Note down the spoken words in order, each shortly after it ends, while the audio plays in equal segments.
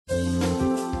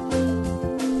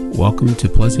Welcome to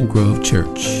Pleasant Grove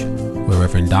Church, where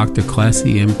Reverend Dr.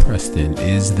 Classy M. Preston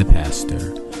is the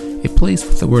pastor. A place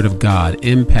where the Word of God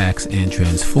impacts and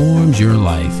transforms your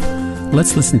life.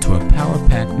 Let's listen to a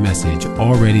power-packed message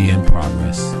already in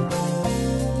progress.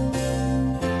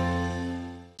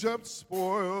 Just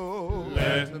spoil.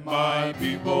 Let my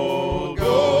people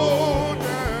go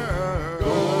down,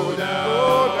 go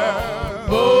down,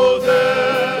 Moses,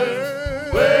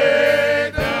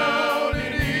 way down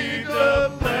in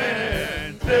Egypt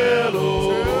land,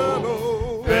 Pharaoh,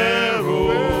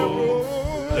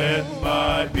 let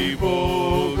my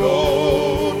people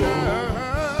go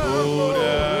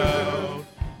down,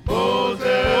 Moses,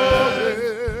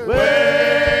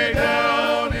 way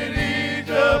down in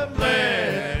Egypt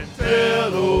land,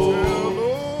 Pharaoh,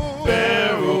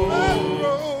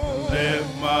 let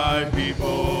my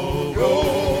people go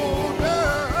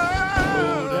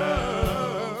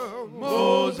down,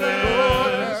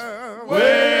 Moses,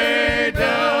 way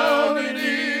down in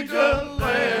Egypt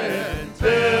land,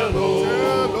 Pharaoh,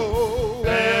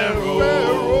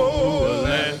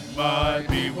 let my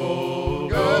people go,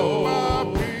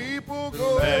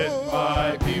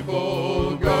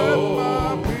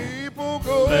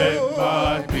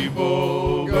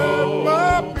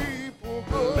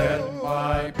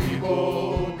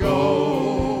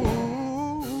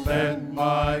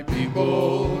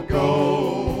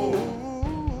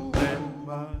 let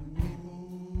my people go, let my people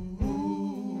go,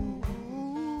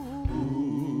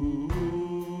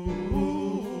 let my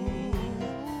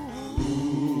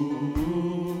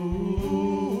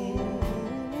people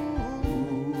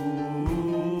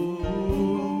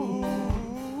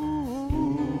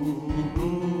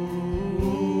go,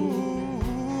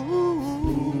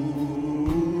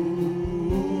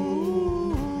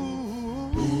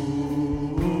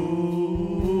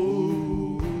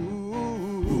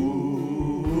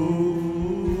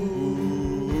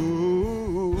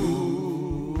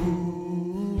 let my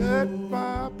people go, let my Let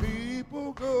my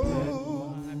people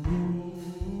go.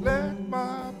 Let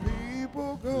my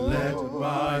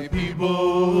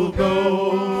people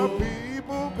go.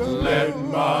 Let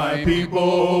my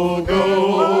people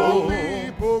go.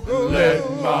 Let my people go. Let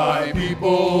my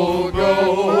people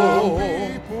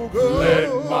go.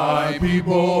 Let my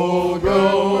people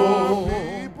go.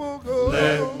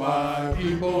 Let my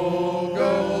people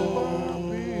go.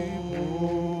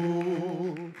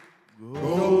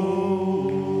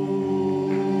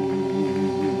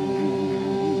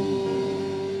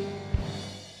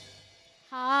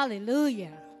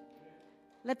 Hallelujah.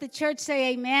 Let the church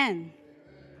say amen.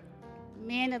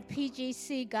 Men of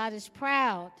PGC, God is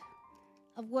proud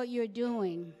of what you're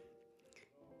doing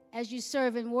as you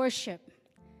serve and worship.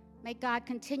 May God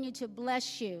continue to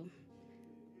bless you,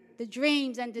 the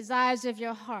dreams and desires of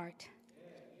your heart.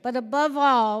 But above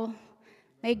all,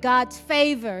 may God's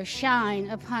favor shine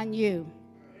upon you.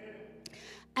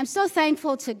 I'm so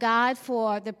thankful to God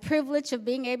for the privilege of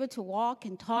being able to walk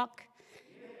and talk,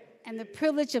 and the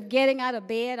privilege of getting out of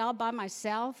bed all by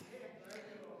myself.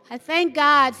 I thank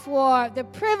God for the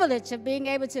privilege of being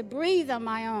able to breathe on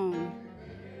my own.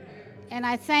 And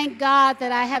I thank God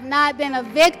that I have not been a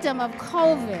victim of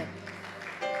COVID.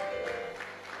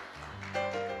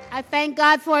 I thank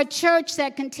God for a church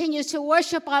that continues to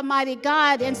worship Almighty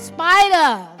God in spite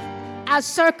of our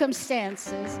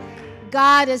circumstances.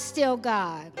 God is still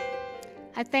God.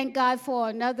 I thank God for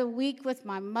another week with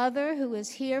my mother, who is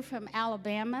here from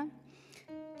Alabama.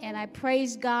 And I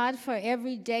praise God for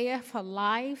every day of her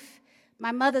life.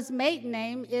 My mother's maiden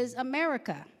name is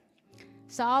America.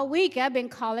 So all week I've been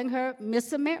calling her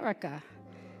Miss America.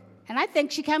 And I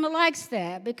think she kind of likes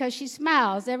that because she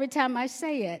smiles every time I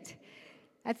say it.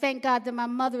 I thank God that my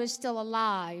mother is still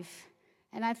alive.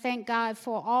 And I thank God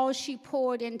for all she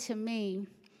poured into me.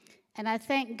 And I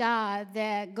thank God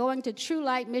that going to True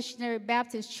Light Missionary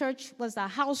Baptist Church was a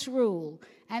house rule,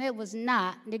 and it was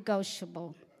not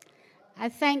negotiable. I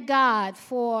thank God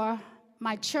for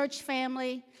my church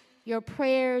family, your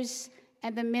prayers,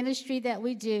 and the ministry that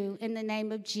we do in the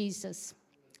name of Jesus.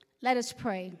 Let us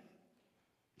pray.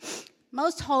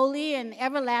 Most holy and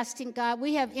everlasting God,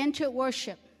 we have entered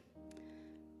worship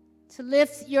to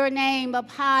lift your name up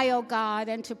high, O God,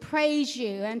 and to praise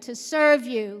you and to serve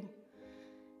you,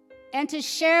 and to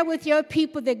share with your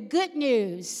people the good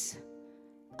news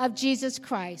of Jesus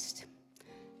Christ.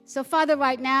 So, Father,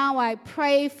 right now I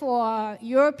pray for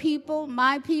your people,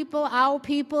 my people, our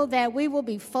people, that we will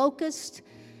be focused,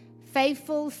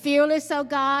 faithful, fearless, oh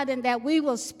God, and that we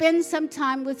will spend some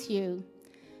time with you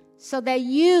so that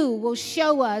you will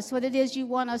show us what it is you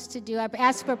want us to do. I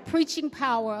ask for preaching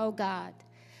power, oh God.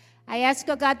 I ask,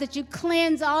 oh God, that you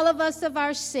cleanse all of us of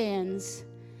our sins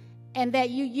and that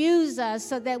you use us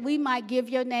so that we might give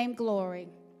your name glory.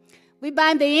 We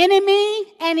bind the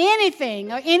enemy and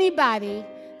anything or anybody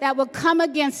that will come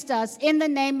against us in the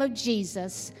name of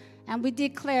Jesus. And we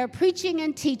declare preaching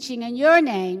and teaching in your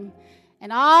name.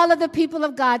 And all of the people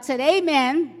of God said,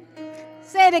 amen.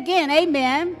 Say it again,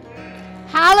 amen.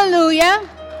 Hallelujah.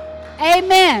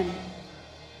 Amen.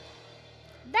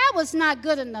 That was not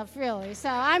good enough, really. So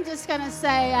I'm just going to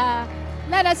say,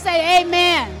 let us say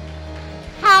amen.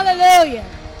 Hallelujah.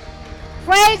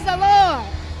 Praise the Lord.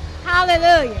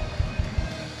 Hallelujah.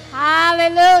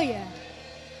 Hallelujah.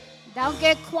 Don't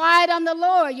get quiet on the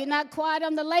Lord. You're not quiet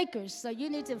on the Lakers, so you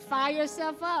need to fire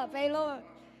yourself up. Hey, Lord.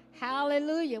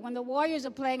 Hallelujah. When the Warriors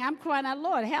are playing, I'm crying out,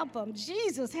 Lord, help them.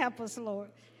 Jesus, help us, Lord.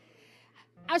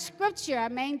 Our scripture, our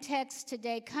main text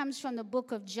today, comes from the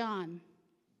book of John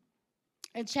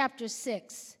in chapter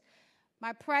 6.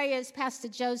 My prayer is, Pastor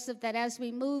Joseph, that as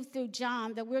we move through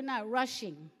John, that we're not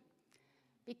rushing,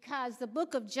 because the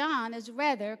book of John is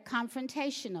rather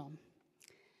confrontational.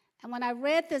 And when I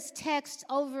read this text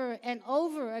over and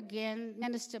over again,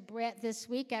 Minister Brett, this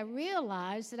week, I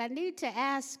realized that I need to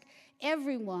ask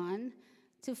everyone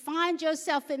to find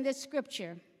yourself in this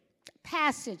scripture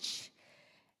passage.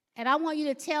 And I want you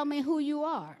to tell me who you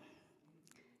are.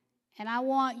 And I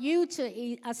want you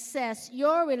to assess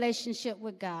your relationship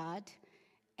with God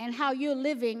and how you're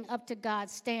living up to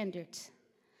God's standards.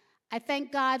 I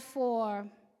thank God for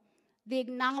the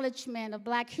acknowledgement of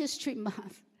Black History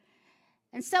Month.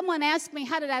 And someone asked me,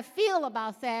 how did I feel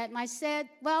about that? And I said,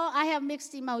 well, I have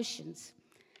mixed emotions.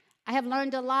 I have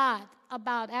learned a lot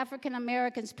about African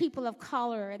Americans, people of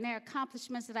color, and their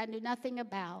accomplishments that I knew nothing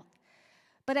about.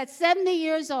 But at 70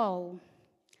 years old,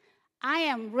 I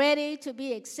am ready to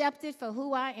be accepted for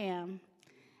who I am.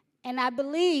 And I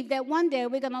believe that one day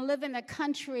we're going to live in a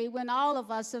country when all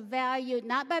of us are valued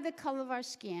not by the color of our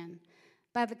skin,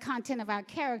 by the content of our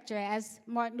character, as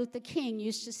Martin Luther King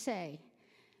used to say.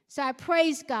 So I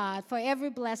praise God for every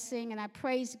blessing, and I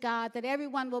praise God that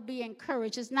everyone will be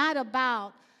encouraged. It's not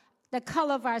about the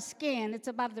color of our skin. It's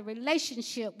about the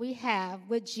relationship we have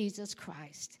with Jesus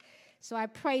Christ. So I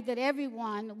pray that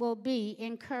everyone will be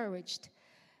encouraged.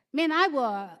 Men, I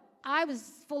was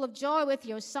full of joy with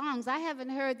your songs. I haven't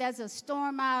heard There's a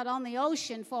Storm Out on the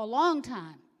Ocean for a long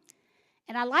time.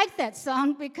 And I like that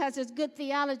song because it's good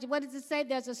theology. What does it say?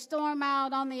 There's a storm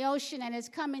out on the ocean and it's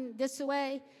coming this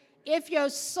way. If your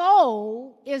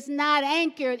soul is not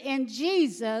anchored in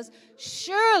Jesus,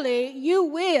 surely you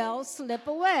will slip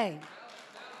away.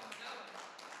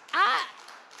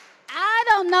 I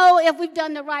don't know if we've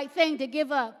done the right thing to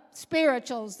give up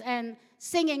spirituals and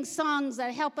singing songs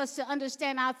that help us to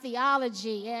understand our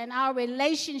theology and our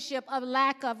relationship of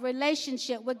lack of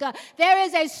relationship with God. There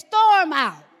is a storm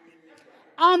out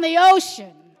on the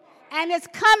ocean, and it's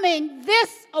coming this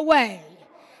way.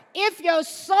 If your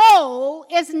soul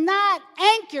is not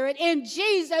anchored in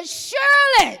Jesus,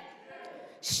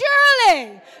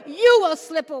 surely you will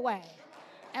slip away.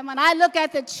 And when I look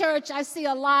at the church, I see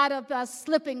a lot of us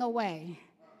slipping away.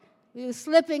 We're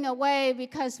slipping away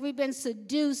because we've been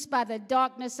seduced by the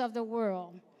darkness of the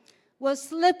world. We're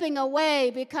slipping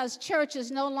away because church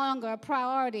is no longer a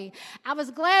priority. I was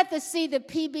glad to see the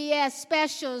PBS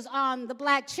specials on the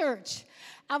Black church.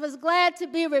 I was glad to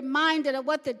be reminded of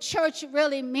what the church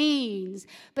really means.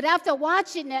 But after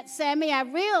watching that, Sammy, I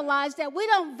realized that we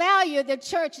don't value the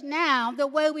church now the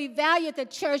way we valued the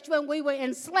church when we were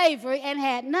in slavery and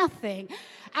had nothing.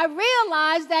 I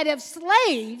realized that if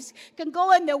slaves can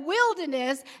go in the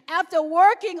wilderness after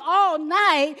working all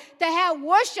night to have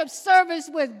worship service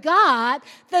with God,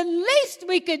 the least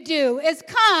we could do is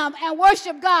come and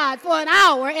worship God for an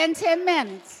hour and 10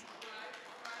 minutes.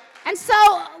 And so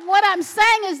what I'm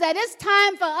saying is that it's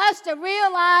time for us to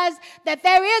realize that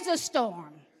there is a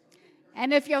storm.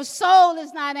 And if your soul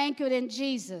is not anchored in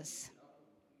Jesus,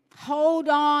 hold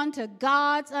on to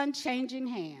God's unchanging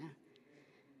hand.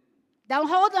 Don't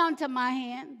hold on to my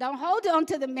hand. Don't hold on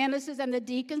to the ministers and the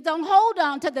deacons. Don't hold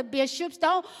on to the bishops.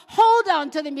 Don't hold on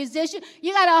to the musicians.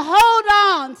 You got to hold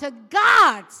on to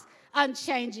God's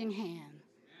unchanging hand.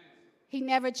 He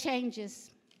never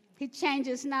changes. He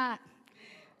changes not.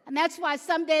 And that's why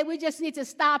someday we just need to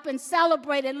stop and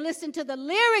celebrate and listen to the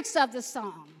lyrics of the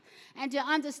song and to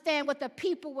understand what the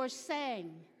people were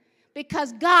saying.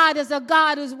 Because God is a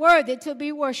God who's worthy to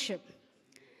be worshiped.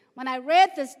 When I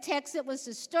read this text, it was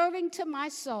disturbing to my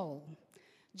soul.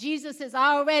 Jesus has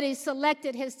already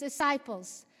selected his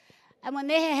disciples. And when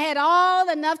they had all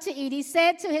enough to eat, he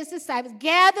said to his disciples,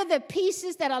 gather the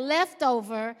pieces that are left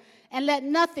over and let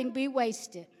nothing be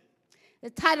wasted. The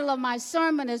title of my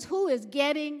sermon is, Who is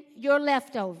Getting Your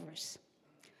Leftovers?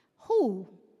 Who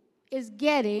is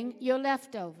getting your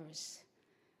leftovers.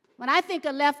 When I think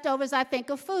of leftovers, I think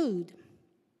of food.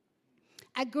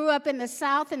 I grew up in the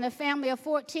South in a family of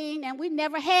 14, and we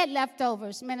never had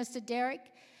leftovers, Minister Derek.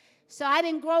 So I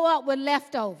didn't grow up with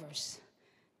leftovers.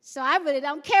 So I really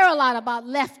don't care a lot about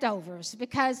leftovers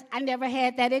because I never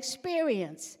had that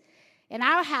experience. In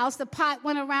our house, the pot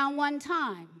went around one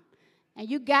time, and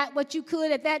you got what you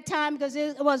could at that time because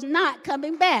it was not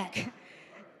coming back.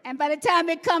 And by the time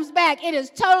it comes back, it is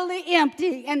totally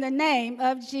empty in the name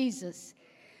of Jesus.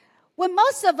 When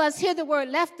most of us hear the word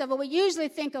leftover, we usually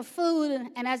think of food,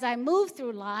 and as I move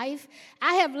through life,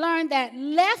 I have learned that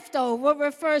leftover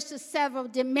refers to several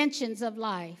dimensions of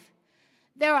life.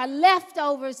 There are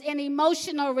leftovers in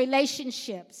emotional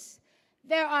relationships.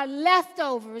 There are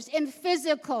leftovers in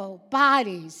physical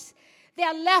bodies. There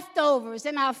are leftovers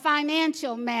in our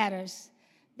financial matters.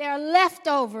 There are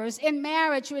leftovers in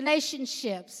marriage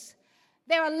relationships.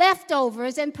 There are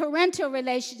leftovers in parental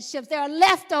relationships. There are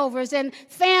leftovers in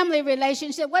family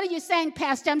relationships. What are you saying,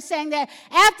 Pastor? I'm saying that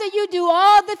after you do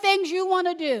all the things you want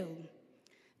to do,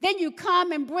 then you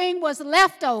come and bring what's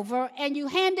left over and you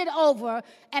hand it over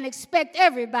and expect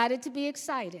everybody to be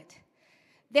excited.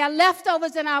 There are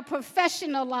leftovers in our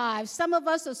professional lives. Some of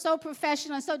us are so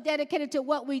professional and so dedicated to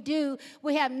what we do,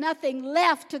 we have nothing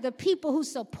left to the people who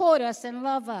support us and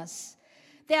love us.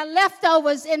 There are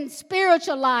leftovers in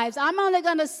spiritual lives. I'm only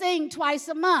going to sing twice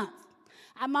a month.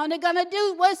 I'm only going to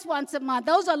do this once a month.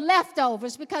 Those are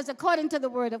leftovers because according to the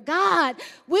Word of God,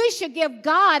 we should give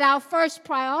God our first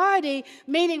priority,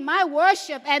 meaning my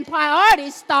worship and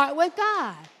priorities start with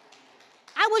God.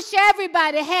 I wish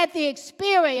everybody had the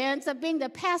experience of being the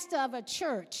pastor of a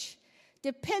church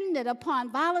dependent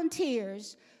upon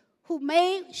volunteers who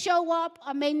may show up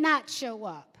or may not show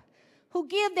up, who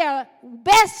give their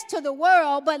best to the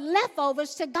world but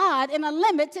leftovers to God in a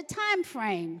limited time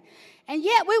frame. And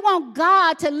yet we want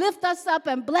God to lift us up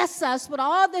and bless us with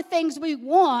all the things we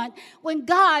want when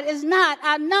God is not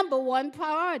our number one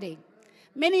priority.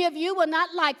 Many of you will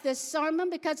not like this sermon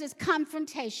because it's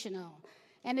confrontational.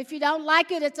 And if you don't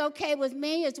like it, it's okay with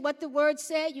me. It's what the Word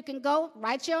said. You can go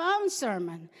write your own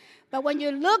sermon. But when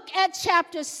you look at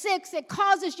chapter 6, it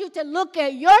causes you to look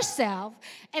at yourself,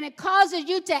 and it causes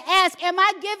you to ask, am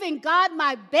I giving God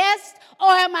my best or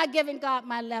am I giving God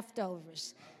my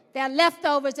leftovers? There are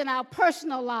leftovers in our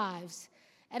personal lives.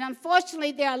 And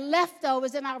unfortunately, there are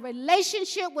leftovers in our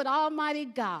relationship with Almighty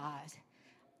God.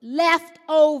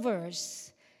 Leftovers.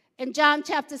 In John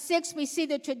chapter 6, we see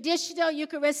the traditional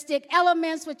Eucharistic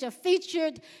elements which are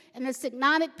featured in the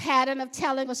synodic pattern of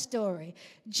telling a story.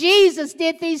 Jesus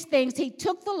did these things. He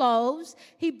took the loaves,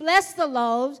 he blessed the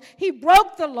loaves, he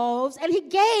broke the loaves, and he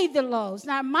gave the loaves.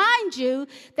 Now, mind you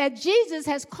that Jesus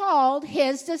has called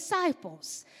his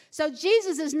disciples. So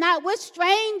Jesus is not with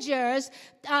strangers,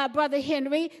 Brother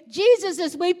Henry. Jesus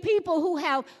is with people who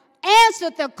have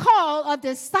answered the call of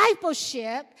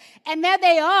discipleship, and there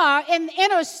they are in the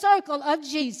inner circle of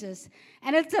Jesus.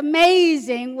 And it's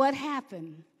amazing what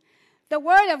happened. The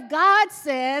Word of God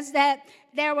says that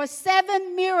there were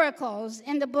 7 miracles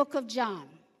in the book of John.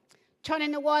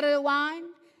 Turning the water to wine,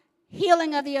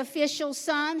 healing of the official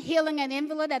son, healing an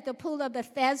invalid at the pool of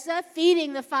Bethesda,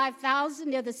 feeding the 5,000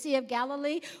 near the Sea of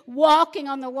Galilee, walking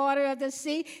on the water of the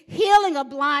sea, healing a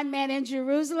blind man in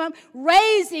Jerusalem,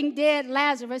 raising dead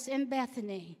Lazarus in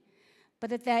Bethany.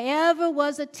 But if there ever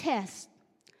was a test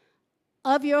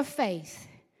of your faith,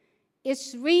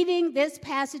 it's reading this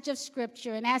passage of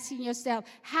Scripture and asking yourself,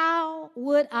 how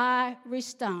would I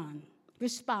respond?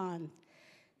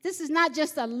 This is not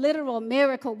just a literal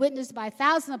miracle witnessed by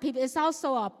thousands of people. It's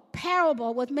also a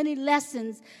parable with many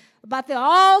lessons about the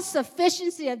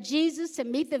all-sufficiency of Jesus to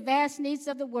meet the vast needs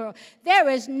of the world. There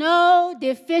is no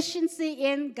deficiency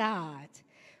in God,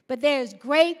 but there is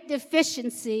great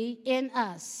deficiency in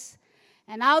us.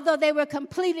 And although they were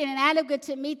completely inadequate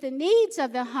to meet the needs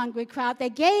of the hungry crowd, they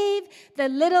gave the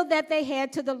little that they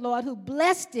had to the Lord, who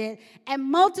blessed it and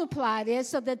multiplied it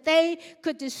so that they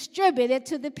could distribute it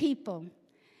to the people.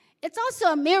 It's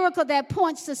also a miracle that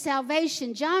points to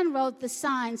salvation. John wrote the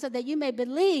sign so that you may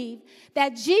believe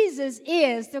that Jesus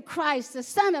is the Christ, the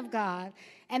Son of God,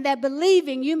 and that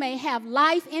believing you may have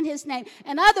life in his name.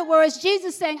 In other words,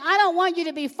 Jesus saying, I don't want you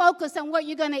to be focused on what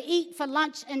you're going to eat for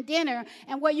lunch and dinner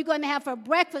and what you're going to have for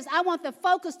breakfast. I want the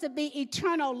focus to be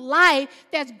eternal life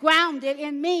that's grounded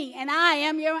in me, and I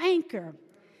am your anchor.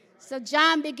 So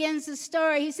John begins the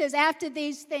story. He says, after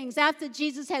these things, after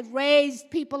Jesus had raised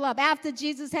people up, after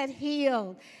Jesus had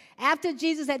healed, after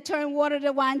Jesus had turned water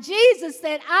to wine, Jesus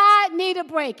said, I need a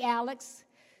break, Alex.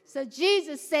 So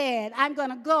Jesus said, I'm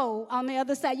going to go on the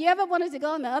other side. You ever wanted to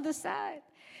go on the other side?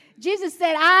 Jesus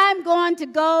said, I'm going to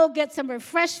go get some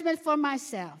refreshment for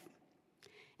myself.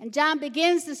 And John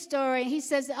begins the story. He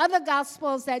says the other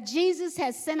gospels that Jesus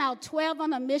has sent out 12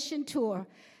 on a mission tour.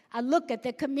 I look at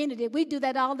the community. We do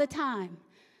that all the time.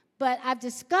 But I've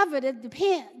discovered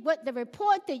what the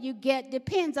report that you get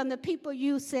depends on the people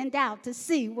you send out to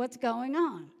see what's going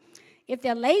on. If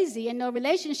they're lazy and no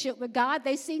relationship with God,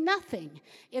 they see nothing.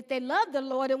 If they love the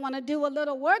Lord and want to do a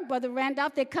little work, Brother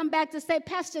Randolph, they come back to say,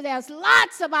 Pastor, there's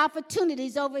lots of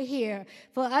opportunities over here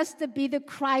for us to be the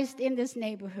Christ in this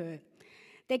neighborhood.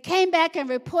 They came back and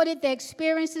reported their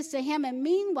experiences to him, and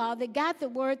meanwhile, they got the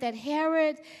word that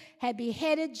Herod had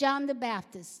beheaded John the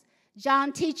Baptist.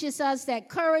 John teaches us that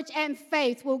courage and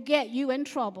faith will get you in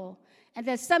trouble, and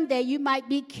that someday you might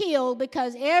be killed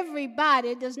because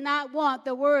everybody does not want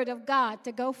the word of God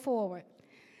to go forward.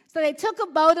 So they took a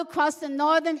boat across the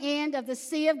northern end of the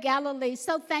Sea of Galilee.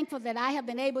 So thankful that I have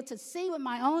been able to see with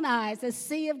my own eyes the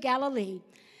Sea of Galilee,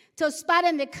 to a spot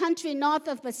in the country north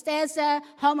of Bethsaida,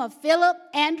 home of Philip,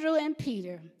 Andrew, and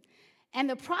Peter. And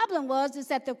the problem is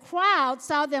that the crowd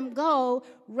saw them go,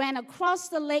 ran across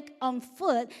the lake on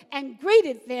foot, and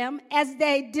greeted them as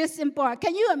they disembarked.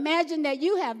 Can you imagine that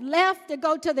you have left to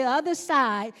go to the other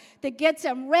side to get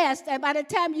some rest, and by the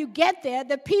time you get there,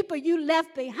 the people you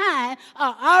left behind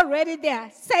are already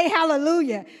there? Say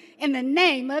hallelujah in the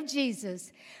name of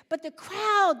Jesus. But the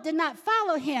crowd did not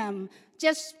follow him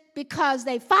just because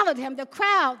they followed him. The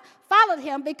crowd followed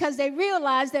him because they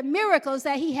realized the miracles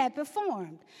that he had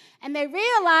performed. And they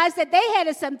realized that they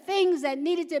had some things that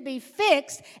needed to be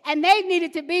fixed, and they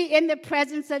needed to be in the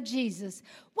presence of Jesus.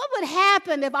 What would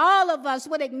happen if all of us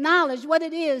would acknowledge what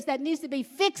it is that needs to be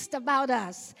fixed about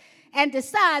us and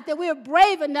decide that we're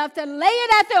brave enough to lay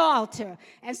it at the altar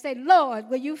and say, Lord,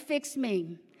 will you fix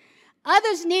me?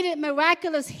 Others needed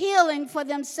miraculous healing for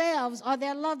themselves or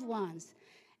their loved ones.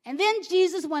 And then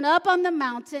Jesus went up on the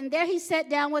mountain. There he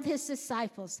sat down with his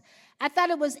disciples. I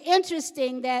thought it was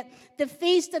interesting that the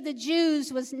feast of the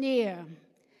Jews was near.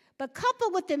 But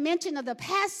coupled with the mention of the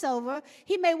Passover,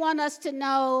 he may want us to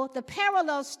know the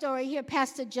parallel story here,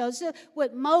 Pastor Joseph,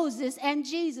 with Moses and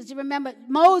Jesus. You remember,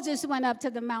 Moses went up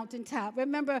to the mountaintop.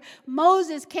 Remember,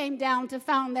 Moses came down to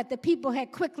find that the people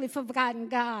had quickly forgotten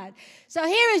God. So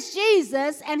here is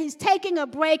Jesus, and he's taking a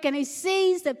break, and he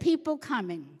sees the people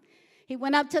coming. He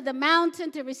went up to the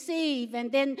mountain to receive, and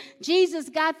then Jesus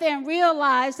got there and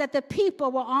realized that the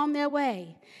people were on their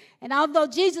way. And although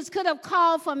Jesus could have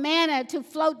called for manna to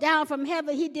float down from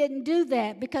heaven, he didn't do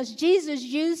that because Jesus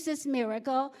used this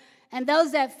miracle and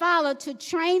those that followed to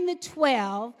train the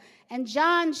 12. And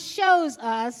John shows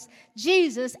us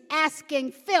Jesus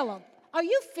asking Philip. Are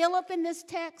you Philip in this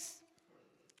text?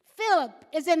 Philip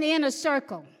is in the inner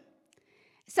circle.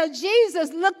 So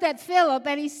Jesus looked at Philip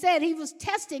and he said he was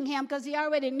testing him because he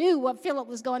already knew what Philip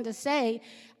was going to say.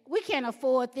 We can't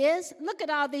afford this. Look at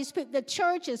all these people. The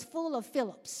church is full of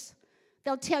Philips.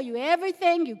 They'll tell you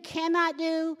everything you cannot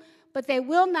do, but they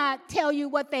will not tell you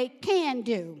what they can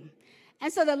do.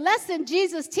 And so the lesson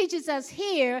Jesus teaches us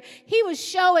here, he was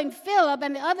showing Philip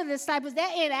and the other disciples their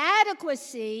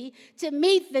inadequacy to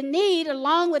meet the need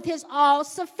along with his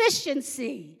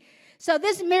all-sufficiency. So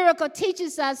this miracle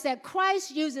teaches us that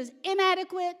Christ uses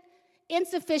inadequate,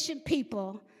 insufficient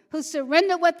people who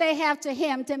surrender what they have to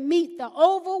him to meet the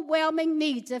overwhelming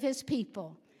needs of his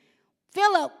people.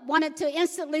 Philip wanted to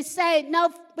instantly say,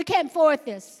 no, we can't afford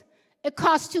this. It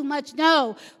costs too much.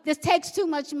 No, this takes too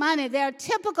much money. They are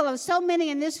typical of so many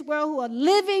in this world who are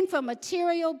living for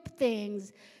material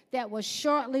things that will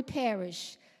shortly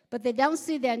perish, but they don't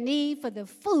see their need for the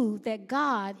food that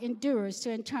God endures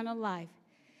to eternal life.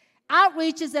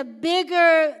 Outreach is a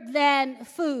bigger than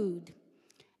food.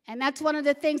 And that's one of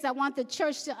the things I want the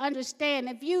church to understand.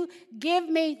 If you give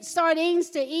me sardines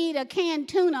to eat, a canned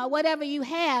tuna, or whatever you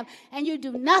have, and you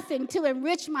do nothing to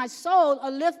enrich my soul or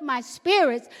lift my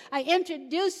spirits or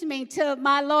introduce me to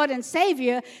my Lord and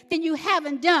Savior, then you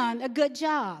haven't done a good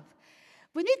job.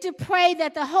 We need to pray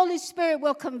that the Holy Spirit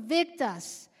will convict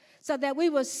us so that we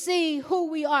will see who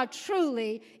we are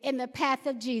truly in the path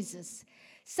of Jesus.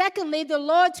 Secondly, the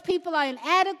Lord's people are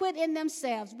inadequate in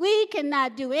themselves. We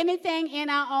cannot do anything in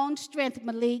our own strength,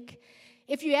 Malik.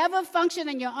 If you ever function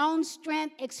in your own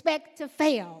strength, expect to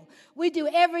fail. We do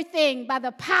everything by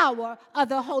the power of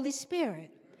the Holy Spirit.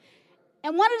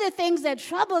 And one of the things that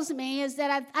troubles me is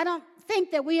that I don't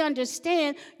think that we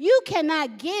understand you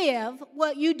cannot give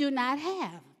what you do not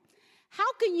have.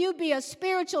 How can you be a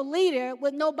spiritual leader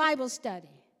with no Bible study,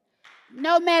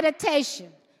 no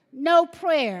meditation, no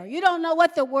prayer? You don't know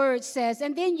what the word says,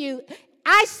 and then you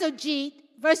eisegete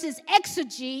versus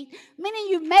exegete, meaning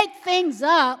you make things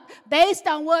up based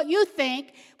on what you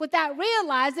think without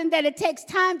realizing that it takes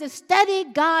time to study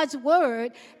God's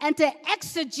word and to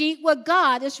exegete what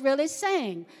God is really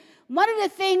saying. One of the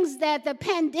things that the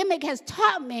pandemic has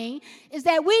taught me is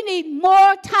that we need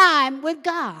more time with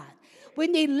God. We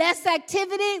need less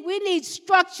activity. We need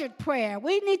structured prayer.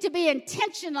 We need to be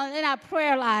intentional in our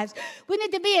prayer lives. We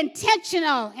need to be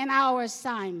intentional in our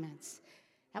assignments.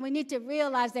 And we need to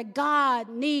realize that God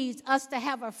needs us to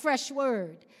have a fresh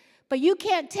word. But you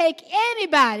can't take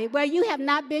anybody where you have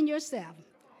not been yourself.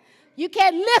 You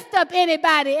can't lift up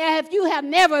anybody if you have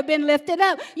never been lifted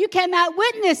up. You cannot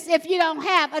witness if you don't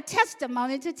have a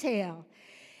testimony to tell.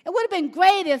 It would have been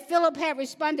great if Philip had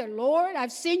responded, Lord,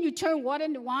 I've seen you turn water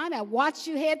into wine. I watched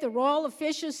you head the royal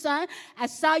official's son. I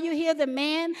saw you heal the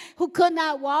man who could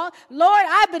not walk. Lord,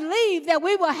 I believe that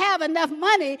we will have enough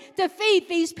money to feed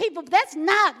these people. But that's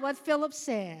not what Philip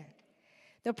said.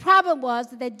 The problem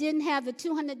was that they didn't have the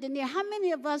 200 denarii. How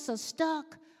many of us are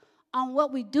stuck on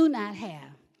what we do not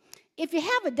have? If you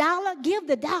have $1, give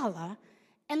the dollar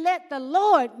and let the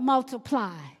Lord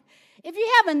multiply. If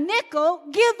you have a nickel,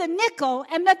 give the nickel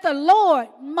and let the Lord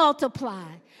multiply.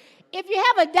 If you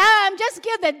have a dime, just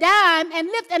give the dime and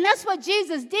lift. And that's what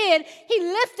Jesus did. He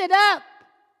lifted up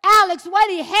Alex what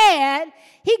he had.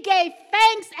 He gave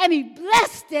thanks and he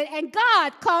blessed it. And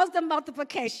God caused the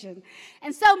multiplication.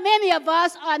 And so many of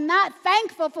us are not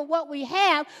thankful for what we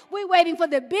have. We're waiting for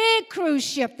the big cruise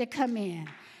ship to come in.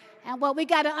 And what we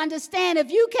got to understand,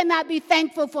 if you cannot be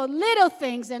thankful for little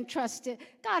things and trust it,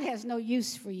 God has no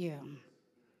use for you.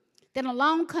 Then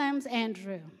along comes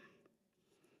Andrew.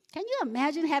 Can you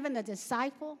imagine having a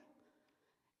disciple?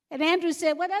 And Andrew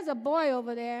said, well, there's a boy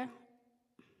over there.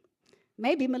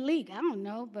 Maybe Malik, I don't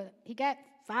know, but he got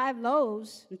 5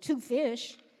 loaves and 2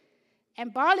 fish.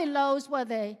 And barley loaves were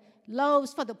the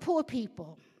loaves for the poor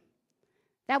people.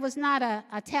 That was not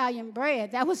Italian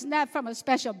bread. That was not from a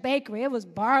special bakery. It was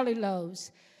barley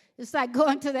loaves. It's like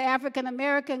going to the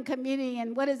African-American community,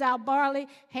 and what is our barley?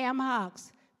 Ham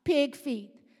hocks, pig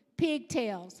feet,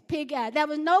 pigtails, pig eye. That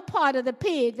was no part of the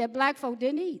pig that black folk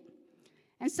didn't eat.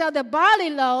 And so the barley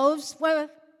loaves were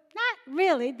not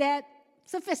really that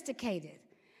sophisticated.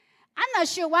 I'm not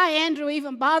sure why Andrew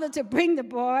even bothered to bring the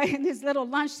boy and his little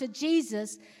lunch to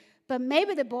Jesus, but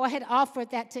maybe the boy had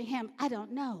offered that to him. I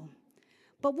don't know.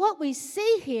 But what we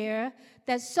see here,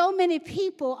 that so many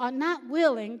people are not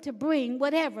willing to bring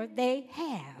whatever they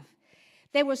have.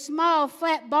 They were small,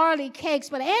 flat barley cakes,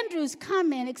 but Andrew's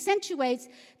comment accentuates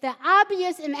the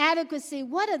obvious inadequacy.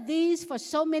 What are these for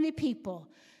so many people?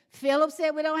 Philip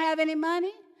said, we don't have any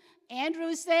money.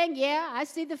 Andrew's saying, yeah, I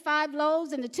see the 5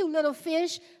 loaves and the 2 little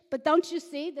fish, but don't you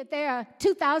see that there are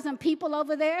 2,000 people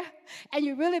over there? And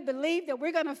you really believe that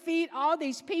we're going to feed all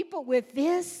these people with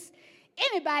this?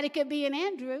 Anybody could be an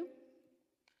Andrew.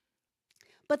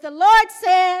 But the Lord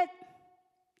said,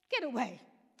 get away.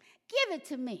 Give it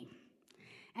to me.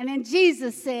 And then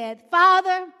Jesus said,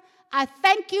 Father, I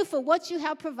thank you for what you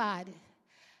have provided.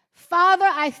 Father,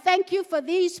 I thank you for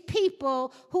these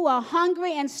people who are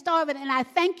hungry and starving, and I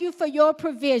thank you for your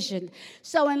provision.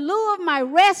 So in lieu of my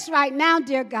rest right now,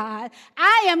 dear God,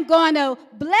 I am going to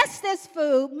bless this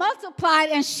food, multiply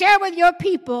it, and share with your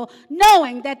people,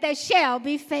 knowing that they shall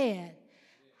be fed.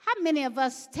 How many of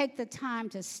us take the time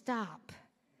to stop?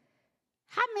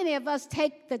 How many of us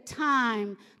take the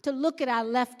time to look at our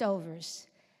leftovers?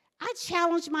 I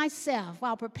challenged myself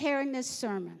while preparing this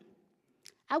sermon.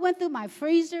 I went through my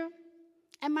freezer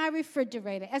and my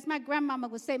refrigerator, as my grandmama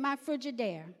would say, my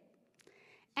Frigidaire.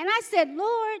 And I said,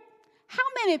 Lord, how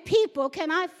many people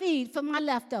can I feed from my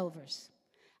leftovers?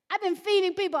 I've been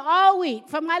feeding people all week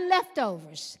from my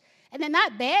leftovers. And they're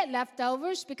not bad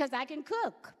leftovers because I can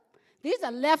cook. These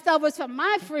are leftovers from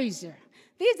my freezer.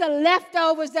 These are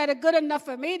leftovers that are good enough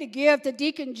for me to give to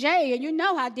Deacon Jay. And you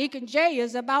know how Deacon Jay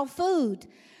is about food.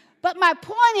 But my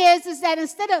point is that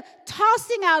instead of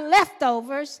tossing our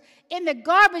leftovers in the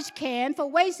garbage can for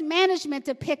waste management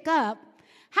to pick up,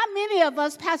 how many of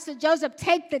us, Pastor Joseph,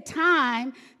 take the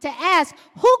time to ask,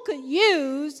 who could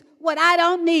use what I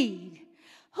don't need?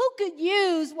 Who could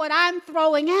use what I'm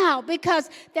throwing out? Because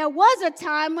there was a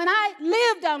time when I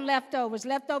lived on leftovers,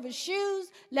 leftover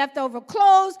shoes, leftover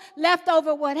clothes,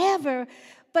 leftover whatever.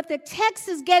 But the text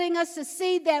is getting us to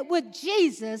see that with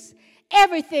Jesus,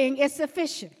 everything is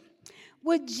sufficient.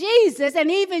 With Jesus,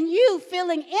 and even you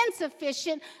feeling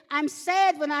insufficient, I'm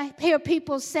sad when I hear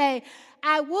people say,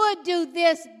 I would do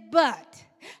this, but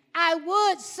I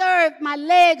would serve, my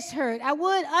legs hurt. I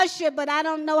would usher, but I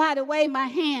don't know how to wave my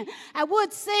hand. I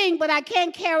would sing, but I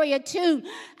can't carry a tune.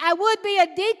 I would be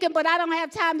a deacon, but I don't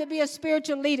have time to be a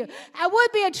spiritual leader. I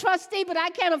would be a trustee, but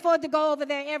I can't afford to go over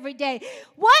there every day.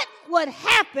 What would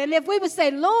happen if we would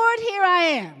say, Lord, here I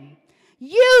am.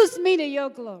 Use me to your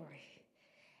glory.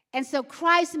 And so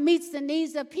Christ meets the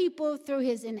needs of people through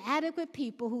his inadequate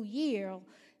people who yield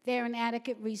their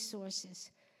inadequate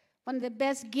resources. One of the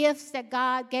best gifts that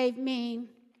God gave me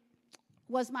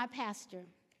was my pastor,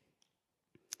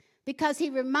 because he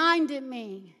reminded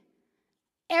me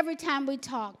every time we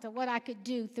talked of what I could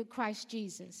do through Christ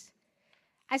Jesus.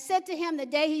 I said to him the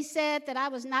day he said that I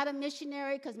was not a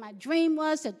missionary because my dream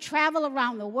was to travel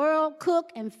around the world,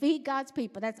 cook, and feed God's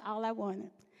people. That's all I wanted.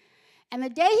 And the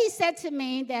day he said to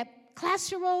me that,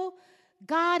 Classero,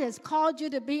 God has called you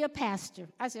to be a pastor.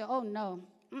 I said, oh, no.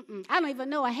 I don't even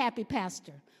know a happy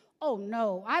pastor. Oh,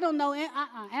 no, I don't know. And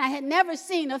I had never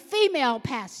seen a female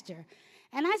pastor.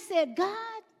 And I said,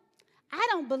 God, I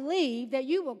don't believe that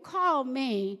you will call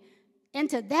me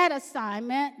into that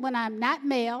assignment when I'm not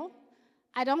male.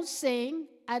 I don't sing.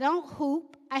 I don't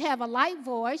hoop. I have a light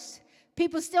voice.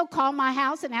 People still call my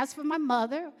house and ask for my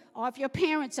mother or if your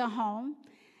parents are home.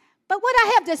 But what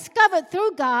I have discovered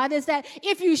through God is that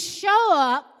if you show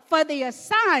up for the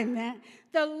assignment,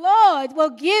 the Lord will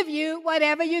give you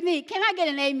whatever you need. Can I get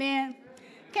an amen?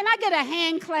 Can I get a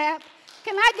hand clap?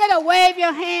 Can I get a wave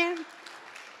your hand?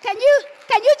 Can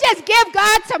you just give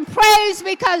God some praise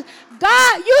because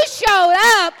God, you showed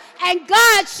up and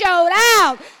God showed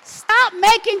out. Stop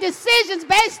making decisions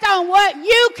based on what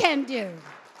you can do.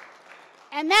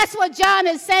 And that's what John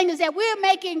is saying, is that we're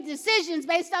making decisions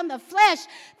based on the flesh.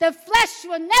 The flesh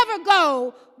will never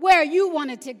go where you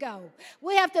want it to go.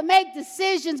 We have to make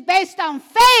decisions based on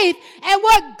faith and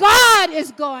what God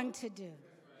is going to do.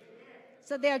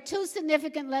 So there are two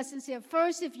significant lessons here.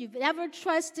 First, if you've ever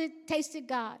tasted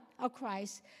God or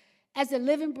Christ as a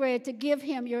living bread to give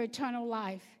him your eternal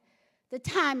life, the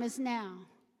time is now.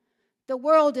 The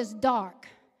world is dark,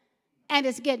 and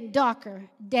it's getting darker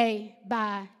day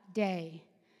by day.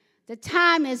 The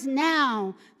time is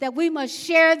now that we must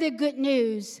share the good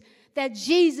news that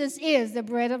Jesus is the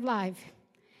bread of life.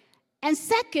 And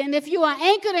second, if you are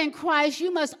anchored in Christ,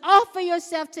 you must offer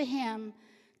yourself to him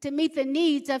to meet the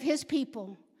needs of his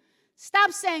people.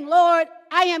 Stop saying, Lord,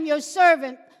 I am your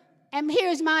servant, and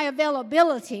here's my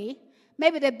availability.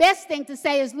 Maybe the best thing to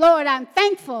say is, Lord, I'm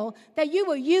thankful that you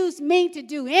will use me to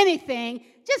do anything.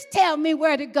 Just tell me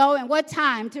where to go and what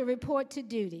time to report to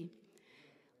duty.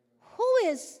 Who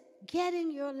is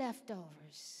getting your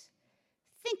leftovers?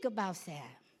 Think about that.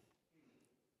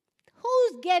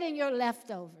 Who's getting your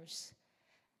leftovers?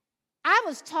 I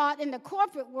was taught in the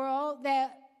corporate world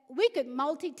that we could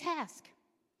multitask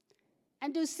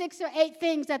and do 6 or 8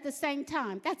 things at the same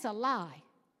time. That's a lie.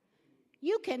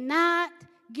 You cannot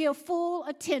give full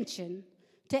attention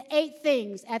to 8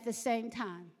 things at the same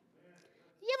time.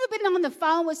 You ever been on the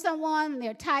phone with someone and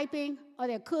they're typing or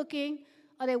they're cooking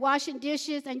or they're washing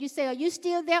dishes and you say, are you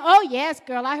still there? Oh, yes,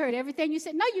 girl, I heard everything you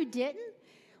said. No, you didn't.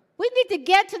 We need to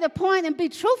get to the point and be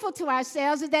truthful to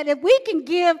ourselves, is that if we can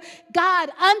give God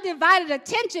undivided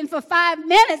attention for 5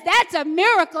 minutes, that's a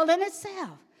miracle in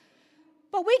itself.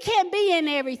 But we can't be in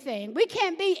everything. We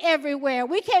can't be everywhere.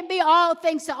 We can't be all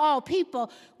things to all people.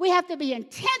 We have to be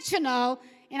intentional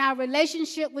in our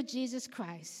relationship with Jesus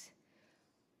Christ.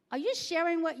 Are you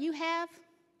sharing what you have?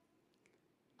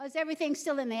 Or is everything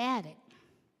still in the attic?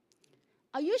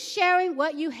 Are you sharing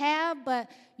what you have, but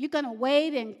you're going to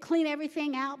wait and clean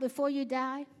everything out before you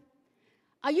die?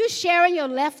 Are you sharing your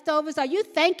leftovers? Are you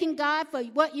thanking God for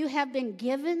what you have been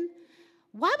given?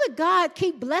 Why would God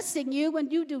keep blessing you when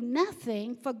you do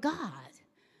nothing for God?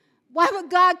 Why would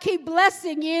God keep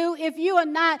blessing you if you are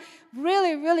not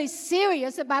really, really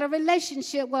serious about a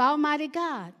relationship with Almighty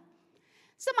God?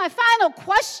 So my final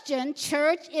question,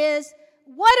 church, is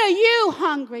what are you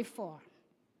hungry for?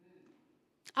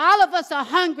 All of us are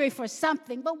hungry for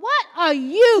something, but what are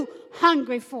you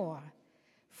hungry for?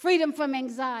 Freedom from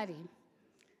anxiety,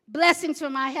 blessings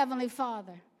from our Heavenly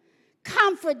Father,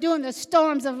 comfort during the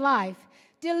storms of life,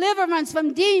 deliverance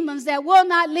from demons that will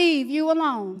not leave you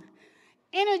alone,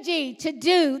 energy to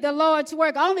do the Lord's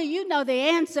work. Only you know the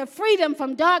answer. Freedom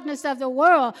from darkness of the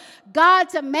world,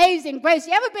 God's amazing grace.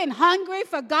 You ever been hungry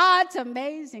for God's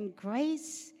amazing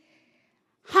grace?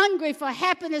 Hungry for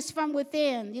happiness from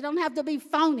within. You don't have to be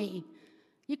phony.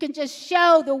 You can just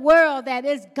show the world that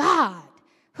it's God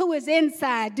who is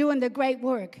inside doing the great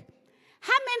work.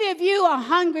 How many of you are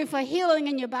hungry for healing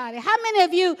in your body? How many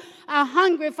of you are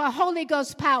hungry for Holy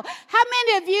Ghost power? How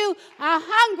many of you are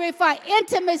hungry for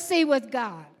intimacy with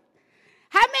God?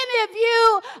 How many of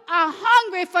you are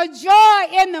hungry for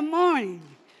joy in the morning?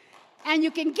 And you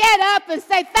can get up and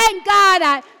say, thank God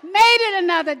I made it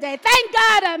another day. Thank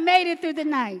God I made it through the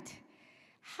night.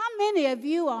 How many of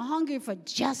you are hungry for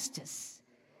justice?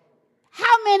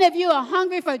 How many of you are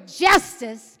hungry for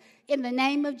justice in the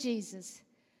name of Jesus?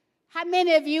 How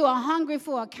many of you are hungry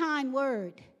for a kind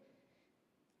word?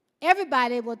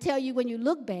 Everybody will tell you when you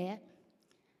look bad,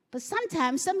 but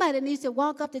sometimes somebody needs to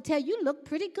walk up to tell you, you look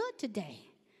pretty good today.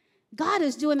 God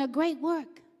is doing a great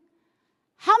work.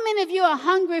 How many of you are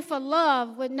hungry for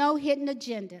love with no hidden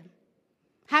agenda?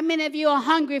 How many of you are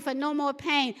hungry for no more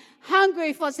pain,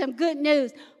 hungry for some good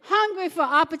news, hungry for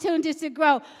opportunities to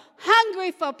grow,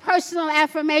 hungry for personal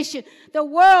affirmation? The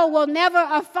world will never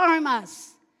affirm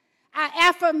us. Our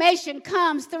affirmation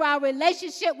comes through our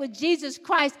relationship with Jesus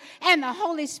Christ and the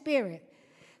Holy Spirit.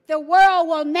 The world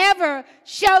will never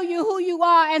show you who you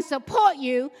are and support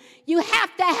you. You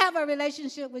have to have a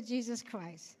relationship with Jesus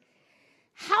Christ.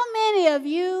 How many of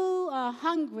you are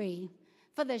hungry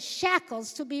for the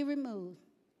shackles to be removed?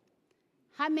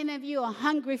 How many of you are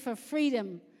hungry for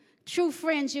freedom, true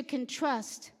friends you can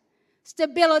trust,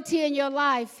 stability in your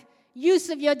life, use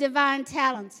of your divine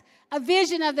talents, a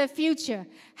vision of the future?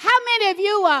 How many of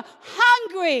you are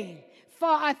hungry for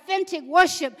authentic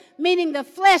worship, meaning the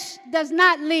flesh does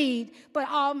not lead, but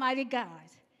Almighty God?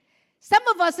 Some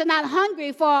of us are not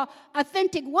hungry for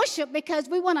authentic worship because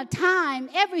we want to time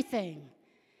everything.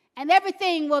 And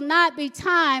everything will not be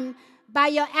timed by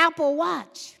your Apple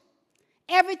Watch.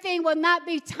 Everything will not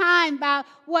be timed by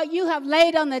what you have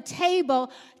laid on the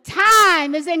table.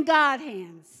 Time is in God's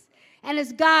hands, and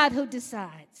it's God who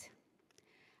decides.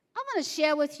 I want to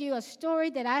share with you a story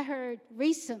that I heard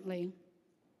recently.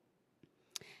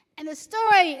 And the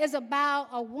story is about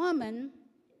a woman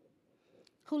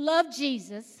who loved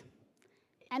Jesus,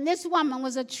 and this woman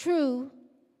was a true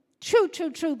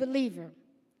believer.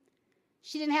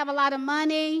 She didn't have a lot of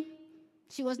money.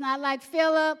 She was not like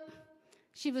Philip.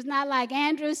 She was not like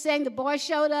Andrew saying, the boy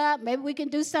showed up, maybe we can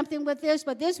do something with this.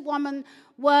 But this woman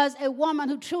was a woman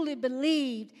who truly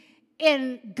believed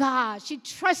in God. She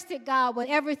trusted God with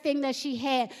everything that she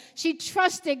had. She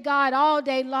trusted God all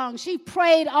day long. She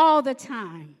prayed all the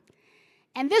time.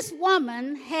 And this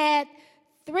woman had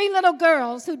 3 little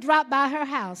girls who dropped by her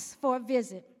house for a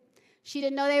visit. She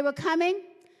didn't know they were coming.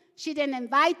 She didn't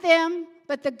invite them,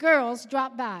 but the girls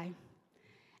dropped by.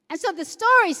 And so the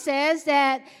story says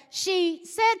that she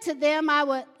said to them, I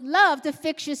would love to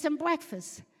fix you some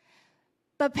breakfast.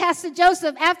 But Pastor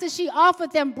Joseph, after she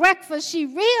offered them breakfast, she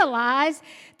realized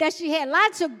that she had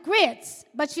lots of grits,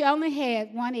 but she only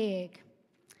had 1 egg.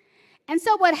 And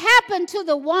so what happened to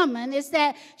the woman is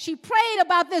that she prayed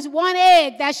about this 1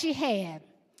 egg that she had.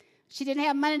 She didn't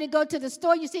have money to go to the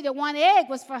store. You see, the 1 egg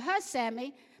was for her,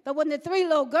 Sammy. But when the 3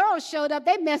 little girls showed up,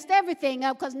 they messed everything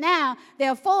up because now there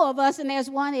are 4 of us and there's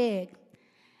 1 egg.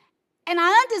 And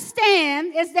I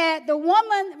understand is that the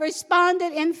woman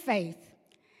responded in faith.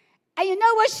 And you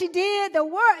know what she did?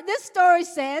 This story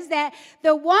says that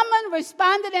the woman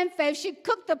responded in faith. She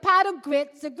cooked a pot of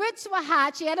grits. The grits were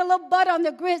hot. She had a little butter on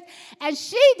the grits. And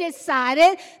she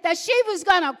decided that she was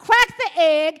going to crack the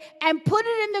egg and put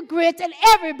it in the grits, and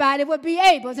everybody would be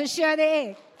able to share the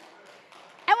egg.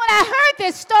 And when I heard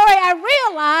this story, I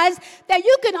realized that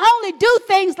you can only do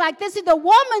things like this. The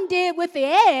woman did with the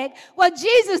egg what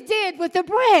Jesus did with the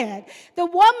bread. The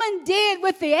woman did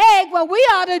with the egg what we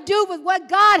ought to do with what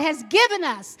God has given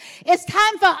us. It's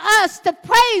time for us to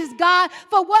praise God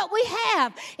for what we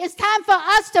have. It's time for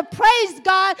us to praise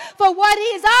God for what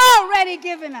He has already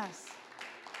given us.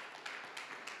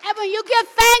 And when you give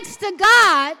thanks to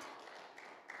God,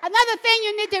 another thing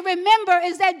you need to remember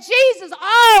is that Jesus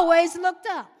always looked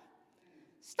up.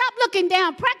 Stop looking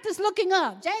down. Practice looking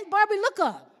up. James Barbie, look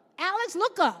up. Alex,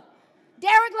 look up.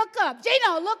 Derek, look up.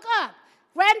 Gino, look up.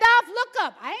 Randolph, look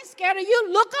up. I ain't scared of you.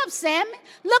 Look up, Sammy.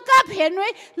 Look up,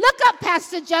 Henry. Look up,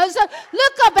 Pastor Joseph.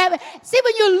 Look up, Abby. See,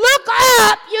 when you look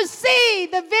up, you see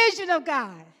the vision of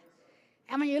God.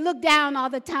 And when you look down all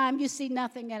the time, you see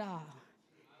nothing at all.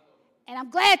 And I'm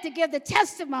glad to give the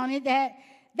testimony that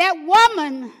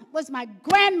woman was my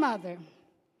grandmother.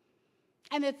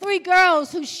 And the 3 girls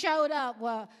who showed up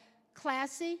were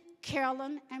Classy,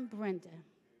 Carolyn, and Brenda.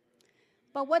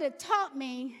 But what it taught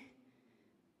me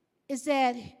is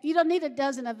that you don't need a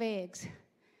dozen of eggs.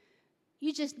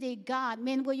 You just need God.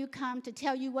 Men, will you come to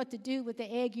tell you what to do with the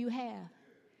egg you have?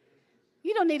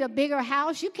 You don't need a bigger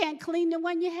house. You can't clean the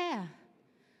one you have.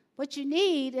 What you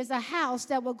need is a house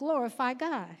that will glorify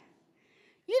God.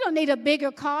 You don't need a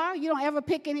bigger car. You don't ever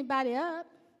pick anybody up.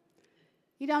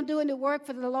 You don't do any work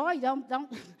for the Lord. You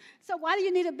don't. So why do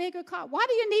you need a bigger car? Why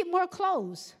do you need more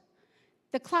clothes?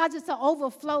 The closets are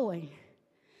overflowing.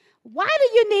 Why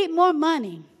do you need more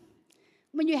money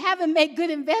when you haven't made good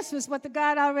investments with the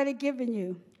God already given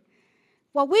you?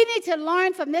 Well, we need to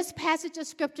learn from this passage of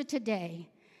Scripture today,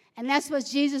 and that's what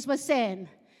Jesus was saying.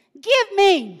 Give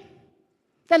me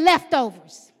the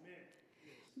leftovers.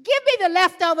 Give me the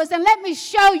leftovers, and let me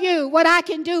show you what I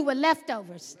can do with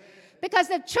leftovers. Because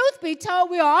the truth be told,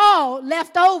 we are all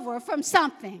left over from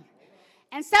something.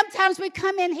 And sometimes we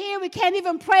come in here, we can't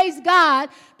even praise God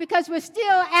because we're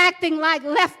still acting like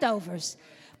leftovers.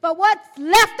 But what's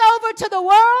left over to the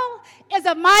world is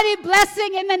a mighty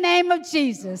blessing in the name of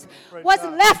Jesus. What's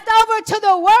left over to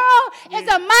the world is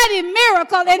a mighty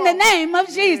miracle in the name of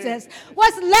Jesus.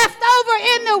 What's left over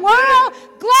in the world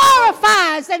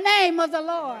glorifies the name of the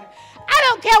Lord. I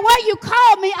don't care what you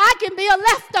call me, I can be a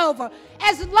leftover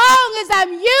as long as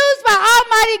I'm used by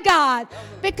Almighty God.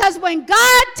 Because when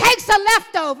God takes a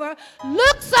leftover,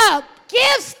 looks up,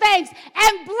 gives thanks,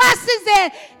 and blesses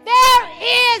it, there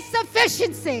is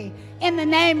sufficiency in the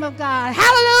name of God.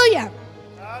 Hallelujah.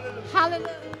 Hallelujah.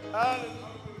 Hallelujah.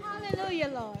 Hallelujah,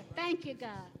 Lord. Thank you,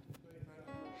 God.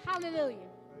 Hallelujah.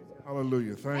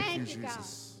 Hallelujah. Thank you,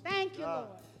 Jesus. God. Thank you, Lord.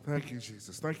 Thank you,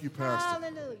 Jesus. Thank you, Pastor.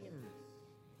 Hallelujah.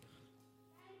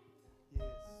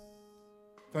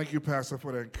 Thank you, Pastor,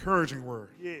 for the encouraging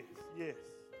word. Yes, yes.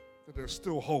 That there's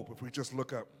still hope if we just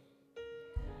look up.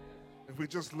 If we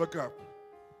just look up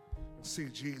and see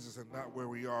Jesus and not where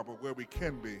we are, but where we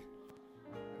can be.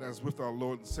 And that's with our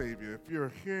Lord and Savior. If you're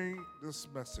hearing this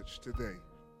message today,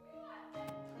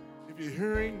 if you're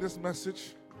hearing this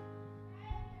message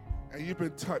and you've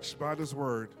been touched by this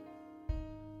word,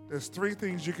 there's 3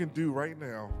 things you can do right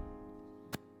now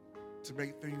to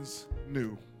make things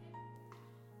new.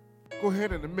 Go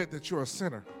ahead and admit that you're a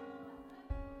sinner.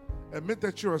 Admit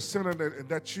that you're a sinner and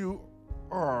that you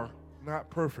are not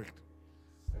perfect.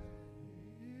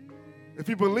 If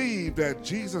you believe that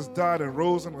Jesus died and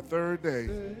rose on the 3rd day,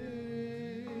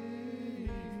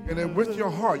 and then with your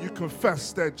heart you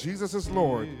confess that Jesus is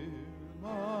Lord,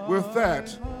 with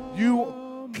that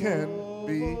you can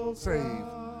be saved.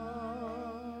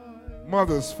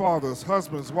 Mothers, fathers,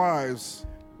 husbands, wives,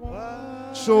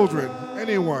 children,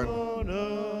 anyone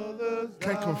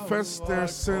can confess their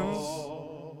sins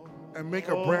and make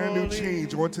a brand new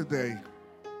change on today.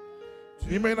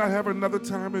 You may not have another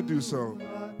time to do so,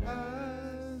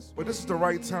 but this is the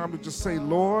right time to just say,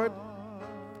 Lord,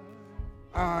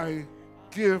 I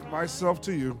give myself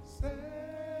to you.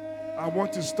 I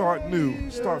want to start new,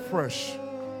 start fresh.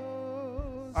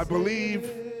 I believe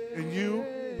in you.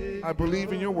 I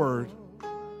believe in your word.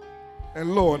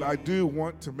 And Lord, I do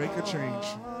want to make a change.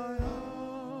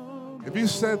 If you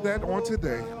said that on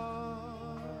today,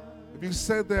 if you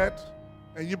said that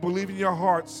and you believe in your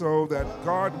heart so that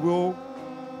God will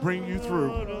bring you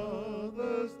through,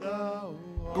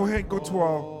 go ahead and go to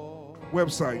our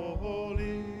website,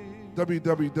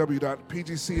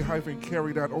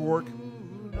 www.pgc-carry.org.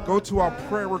 Go to our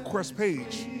prayer request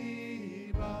page,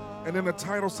 and in the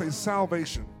title say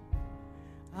salvation.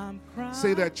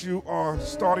 Say that you are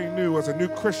starting new as a new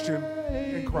Christian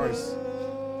in Christ.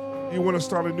 You want to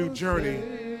start a new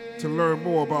journey to learn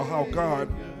more about how God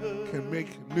can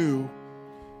make new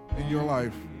in your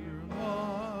life.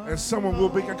 And someone will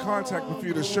be in contact with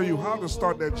you to show you how to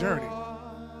start that journey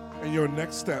and your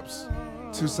next steps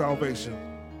to salvation.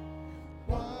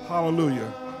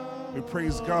 Hallelujah. We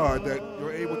praise God that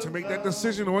you're able to make that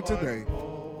decision on today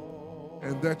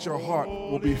and that your heart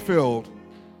will be filled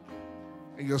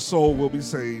and your soul will be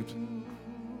saved.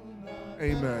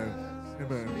 Amen.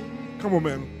 Amen. Come on,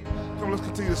 man. Come on, let's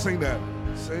continue to sing that.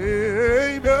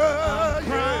 Savior,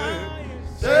 yeah.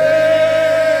 Savior,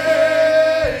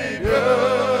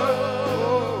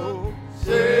 oh,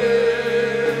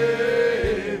 Savior,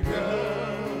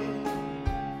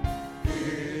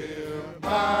 hear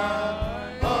my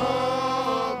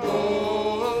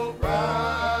humble cry.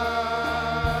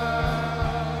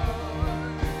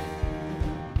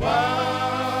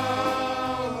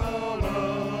 While all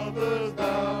others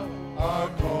thou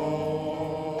art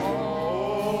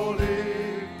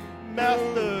calling,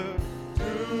 Master,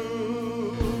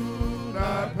 do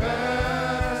not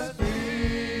pass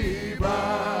me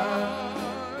by.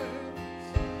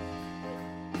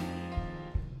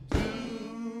 Do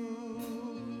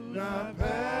not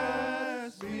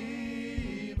pass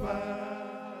me by.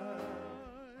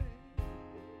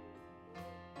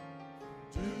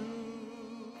 Do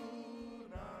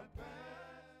not pass.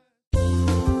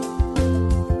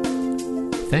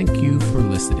 Thank you for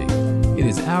listening. It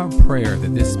is our prayer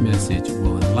that this message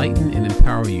will enlighten and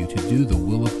empower you to do the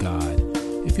will of God.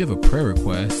 If you have a prayer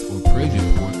request or praise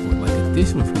report or would like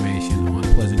additional information on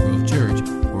Pleasant Grove Church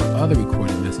or other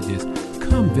recorded messages,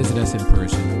 come visit us in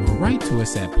person or write to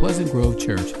us at Pleasant Grove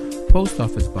Church, Post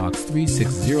Office Box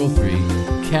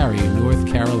 3603, Cary, North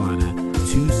Carolina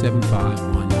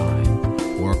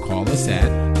 27519, or call us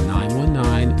at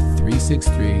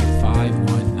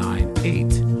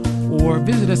 919-363-5198, or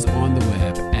visit us on the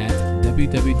web at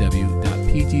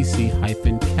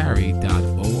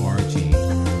www.pgc-cary.org.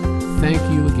 Thank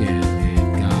you again.